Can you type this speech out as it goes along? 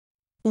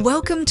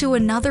Welcome to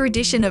another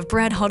edition of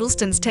Brad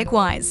Huddleston's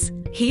Techwise.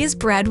 Here's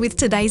Brad with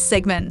today's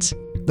segment.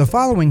 The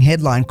following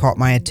headline caught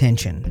my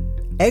attention.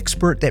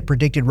 Expert that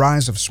predicted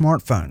rise of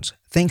smartphones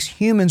thinks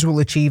humans will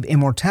achieve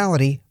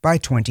immortality by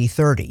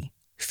 2030.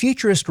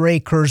 Futurist Ray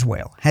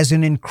Kurzweil has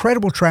an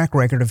incredible track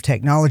record of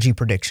technology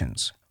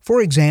predictions.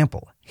 For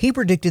example, he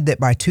predicted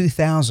that by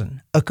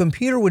 2000, a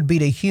computer would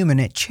beat a human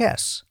at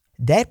chess.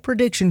 That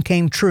prediction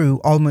came true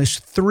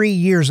almost 3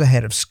 years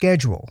ahead of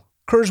schedule.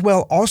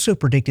 Kurzweil also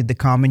predicted the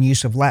common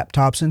use of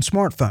laptops and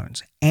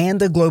smartphones and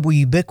the global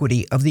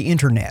ubiquity of the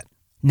internet.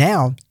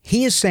 Now,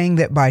 he is saying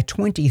that by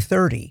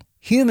 2030,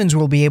 humans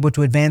will be able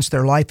to advance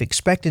their life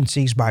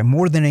expectancies by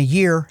more than a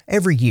year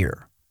every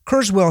year.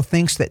 Kurzweil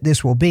thinks that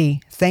this will be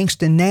thanks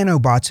to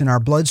nanobots in our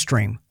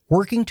bloodstream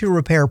working to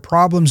repair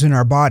problems in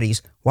our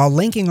bodies while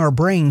linking our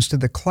brains to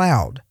the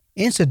cloud.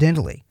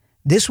 Incidentally,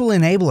 this will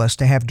enable us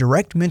to have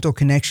direct mental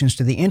connections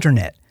to the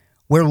internet,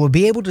 where we'll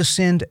be able to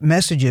send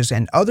messages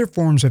and other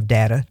forms of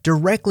data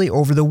directly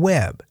over the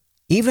web.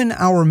 Even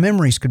our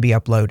memories could be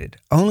uploaded,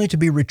 only to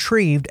be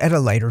retrieved at a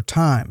later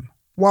time.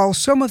 While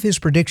some of his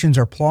predictions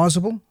are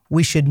plausible,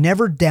 we should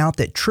never doubt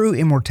that true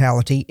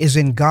immortality is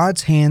in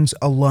God's hands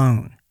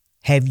alone.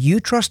 Have you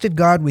trusted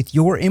God with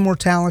your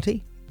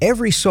immortality?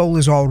 Every soul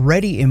is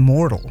already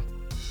immortal.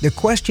 The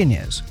question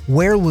is,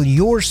 where will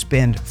yours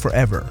spend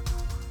forever?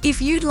 If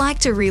you'd like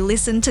to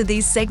re-listen to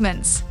these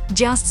segments,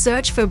 just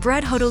search for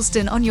Brad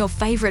Huddleston on your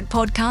favorite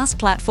podcast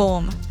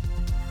platform.